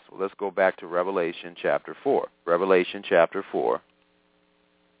glass? Well, let's go back to Revelation chapter 4. Revelation chapter 4.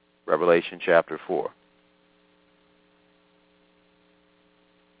 Revelation chapter 4.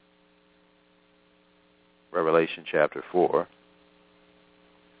 Revelation chapter 4.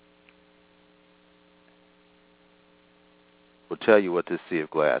 Will tell you what this sea of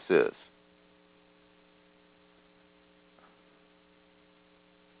glass is.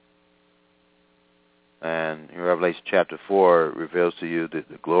 And in Revelation chapter 4, it reveals to you the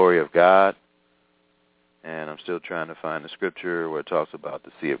glory of God. And I'm still trying to find the scripture where it talks about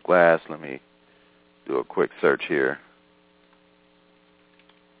the sea of glass. Let me do a quick search here.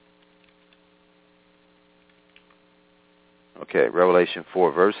 Okay, Revelation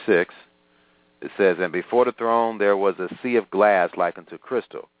 4, verse 6. It says, "And before the throne there was a sea of glass like unto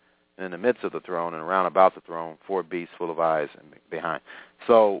crystal. And in the midst of the throne and round about the throne, 4 beasts full of eyes and behind."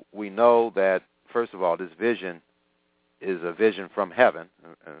 So we know that, first of all, this vision is a vision from heaven.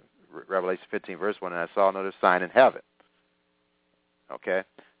 Revelation 15, verse 1, "And I saw another sign in heaven." Okay?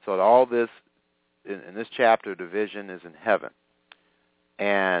 So all this, in this chapter, the vision is in heaven.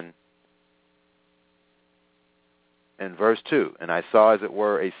 And in verse 2, "And I saw, as it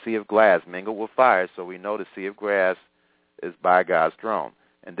were, a sea of glass mingled with fire." So we know the sea of glass is by God's throne.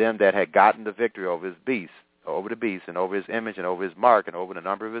 "And them that had gotten the victory over his beast, over the beast, and over his image, and over his mark, and over the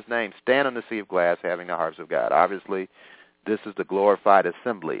number of his name, stand on the sea of glass, having the harps of God." Obviously, this is the glorified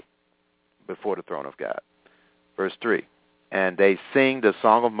assembly before the throne of God. Verse 3, "And they sing the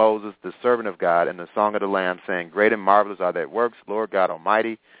song of Moses, the servant of God, and the song of the Lamb, saying, Great and marvelous are thy works, Lord God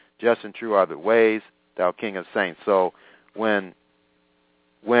Almighty. Just and true are the ways, thou King of saints." So when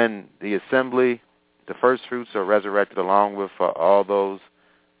the assembly, the first fruits are resurrected along with all those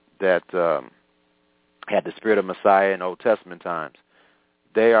that had the spirit of Messiah in Old Testament times,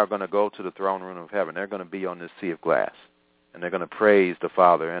 they are going to go to the throne room of heaven. They're going to be on this sea of glass, and they're going to praise the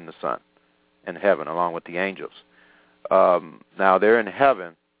Father and the Son in heaven along with the angels. Now they're in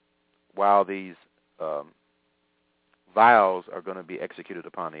heaven while these vials are going to be executed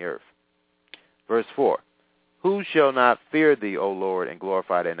upon the earth. Verse 4, "Who shall not fear thee, O Lord, and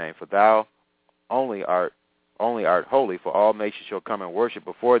glorify thy name? For thou only art holy, for all nations shall come and worship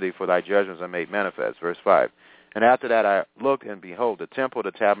before thee, for thy judgments are made manifest." Verse 5, "And after that I looked, and behold, the temple,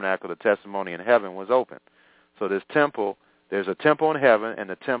 the tabernacle, the testimony in heaven was open." So this temple, there's a temple in heaven, and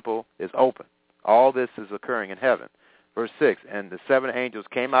the temple is open. All this is occurring in heaven. Verse 6, "And the 7 angels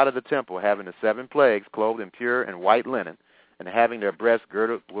came out of the temple, having the 7 plagues, clothed in pure and white linen, and having their breasts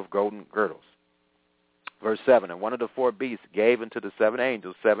girded with golden girdles." Verse 7, "And one of the 4 beasts gave unto the 7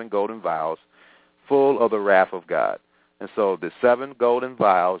 angels 7 golden vials, full of the wrath of God." And so the 7 golden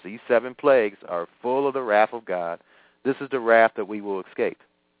vials, these 7 plagues, are full of the wrath of God. This is the wrath that we will escape.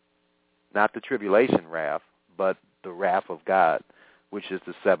 Not the tribulation wrath, but the wrath of God, which is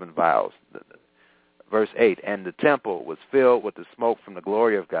the 7 vials. Verse 8, "And the temple was filled with the smoke from the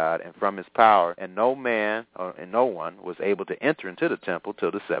glory of God and from his power, and no one was able to enter into the temple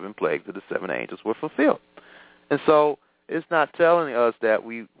till the 7 plagues of the 7 angels were fulfilled." And so it's not telling us that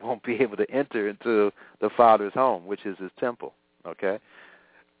we won't be able to enter into the Father's home, which is his temple, okay?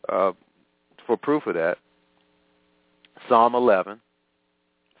 For proof of that, Psalm 11,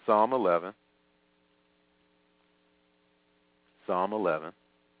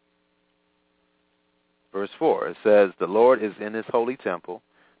 verse 4, it says, "The Lord is in his holy temple.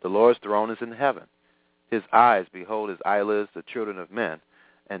 The Lord's throne is in heaven. His eyes behold his eyelids, the children of men."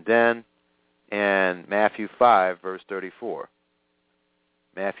 And then in Matthew 5, verse 34.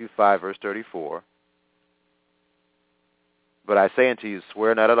 Matthew 5, verse 34. "But I say unto you,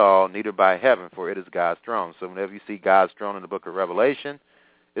 swear not at all, neither by heaven, for it is God's throne." So whenever you see God's throne in the book of Revelation,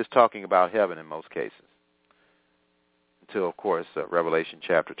 it's talking about heaven in most cases. Until, of course, Revelation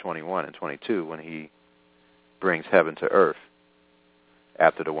chapter 21 and 22, when he brings heaven to earth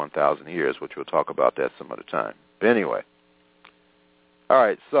after the 1,000 years, which we'll talk about that some other time. But anyway, all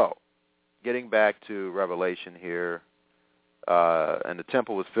right, so getting back to Revelation here, "And the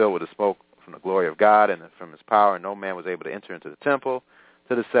temple was filled with the smoke from the glory of God and from his power, and no man was able to enter into the temple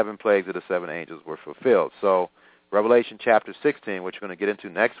till the 7 plagues of the 7 angels were fulfilled." So Revelation chapter 16, which we're going to get into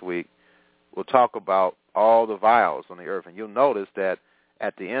next week, we'll talk about all the vials on the earth. And you'll notice that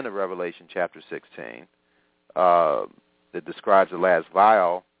at the end of Revelation chapter 16, it describes the last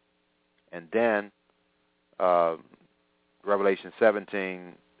vial, and then Revelation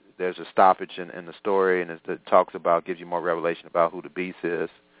 17, there's a stoppage in the story, and it talks about, gives you more revelation about who the beast is,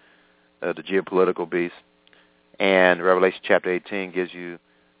 the geopolitical beast. And Revelation chapter 18 gives you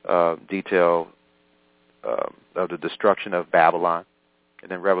detail of the destruction of Babylon.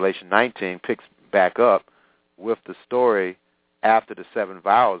 And then Revelation 19 picks back up with the story after the 7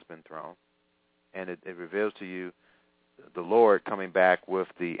 vials have been thrown, and it reveals to you the Lord coming back with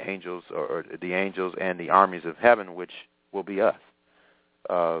the angels, or the angels and the armies of heaven, which will be us,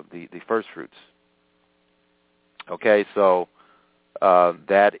 the first fruits. Okay, so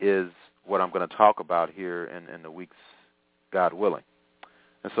that is what I'm going to talk about here in the weeks, God willing.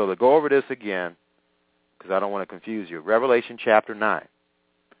 And so to go over this again, because I don't want to confuse you, Revelation chapter 9.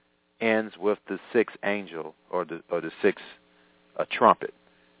 ends with the sixth angel or the sixth trumpet.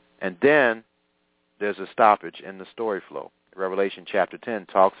 And then there's a stoppage in the story flow. Revelation chapter 10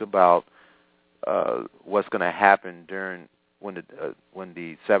 talks about what's going to happen during when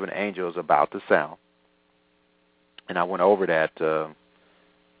the seven angels are about to sound. And I went over that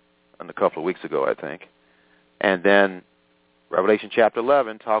a couple of weeks ago, I think. And then Revelation chapter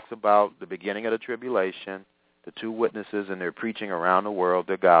 11 talks about the beginning of the tribulation, the two witnesses and their preaching around the world,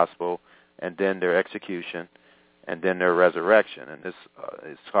 their gospel, and then their execution, and then their resurrection. And this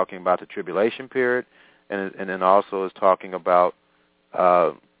is talking about the tribulation period, and then also is talking about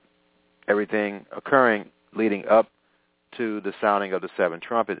everything occurring leading up to the sounding of the seventh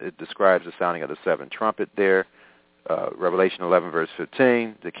trumpet. It describes the sounding of the seventh trumpet there. Revelation 11, verse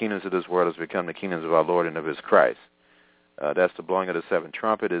 15, the kingdoms of this world has become the kingdoms of our Lord and of his Christ. That's the blowing of the seventh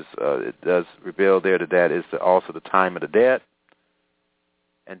trumpet. It does reveal there that is also the time of the dead.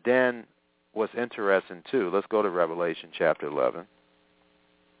 And then what's interesting, too, let's go to Revelation chapter 11.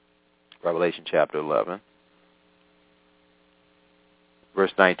 Revelation chapter 11.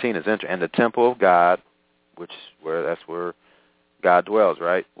 Verse 19 is interesting. And the temple of God, that's where God dwells,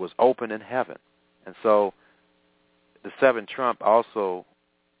 right, was open in heaven. And so the seventh trump also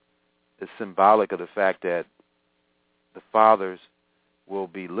is symbolic of the fact that the fathers will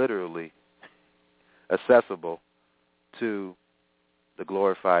be literally accessible to the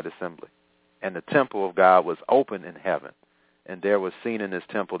glorified assembly. And the temple of God was open in heaven. And there was seen in this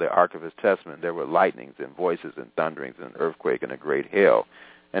temple the ark of his testament. There were lightnings and voices and thunderings and earthquake and a great hail.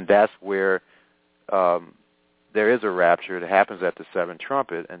 And that's where there is a rapture that happens at the seventh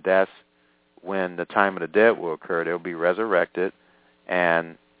trumpet, and that's when the time of the dead will occur. They'll be resurrected,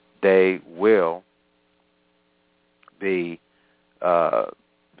 and they will be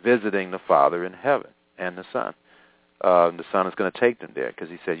visiting the Father in heaven and the Son. The Son is going to take them there because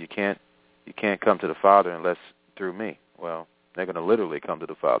he said you can't come to the Father unless through me. Well, they're going to literally come to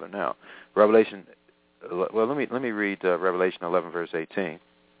the Father now. Let me read Revelation 11, verse 18.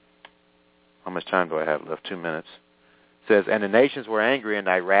 How much time do I have left? 2 minutes. It says, and the nations were angry, and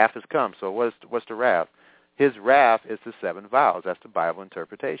thy wrath is come. So what's the wrath? His wrath is the seven vials. That's the Bible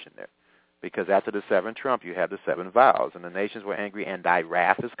interpretation there. Because after the seventh trump, you have the seven vials. And the nations were angry, and thy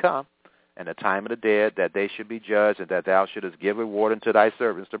wrath is come, and the time of the dead, that they should be judged, and that thou shouldest give reward unto thy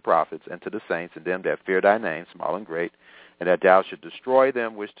servants, the prophets, and to the saints, and them that fear thy name, small and great, and that thou should destroy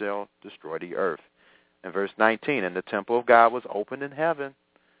them which shall destroy the earth. And verse 19, and the temple of God was opened in heaven,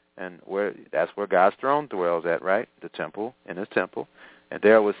 and that's where God's throne dwells at, right? The temple, in his temple. And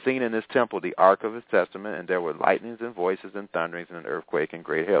there was seen in this temple the ark of his testament, and there were lightnings and voices and thunderings and an earthquake and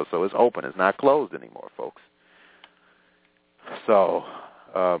great hail. So it's open. It's not closed anymore, folks. So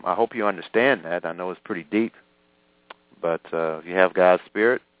I hope you understand that. I know it's pretty deep, but if you have God's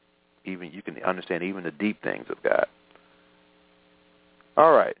Spirit, even you can understand even the deep things of God.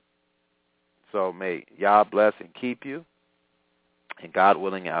 All right. So may Yah bless and keep you, and God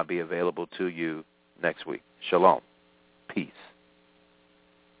willing, I'll be available to you next week. Shalom. Peace.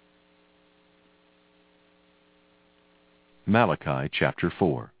 Malachi chapter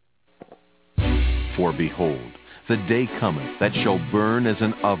 4. For behold, the day cometh that shall burn as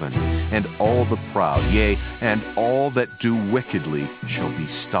an oven, and all the proud, yea, and all that do wickedly shall be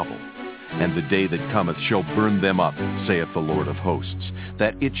stubble. And the day that cometh shall burn them up, saith the Lord of hosts,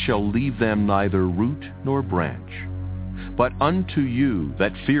 that it shall leave them neither root nor branch. But unto you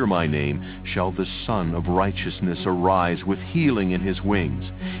that fear my name shall the Son of Righteousness arise with healing in his wings,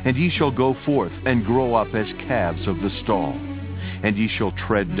 and ye shall go forth and grow up as calves of the stall. And ye shall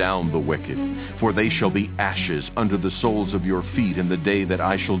tread down the wicked, for they shall be ashes under the soles of your feet in the day that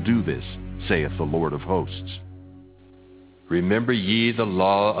I shall do this, saith the Lord of hosts. Remember ye the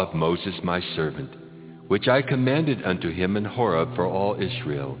law of Moses my servant, which I commanded unto him in Horeb for all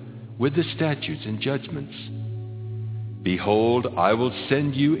Israel, with the statutes and judgments. Behold, I will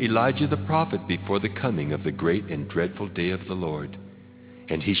send you Elijah the prophet before the coming of the great and dreadful day of the Lord.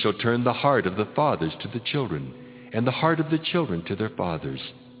 And he shall turn the heart of the fathers to the children, and the heart of the children to their fathers,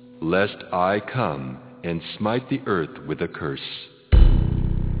 lest I come and smite the earth with a curse.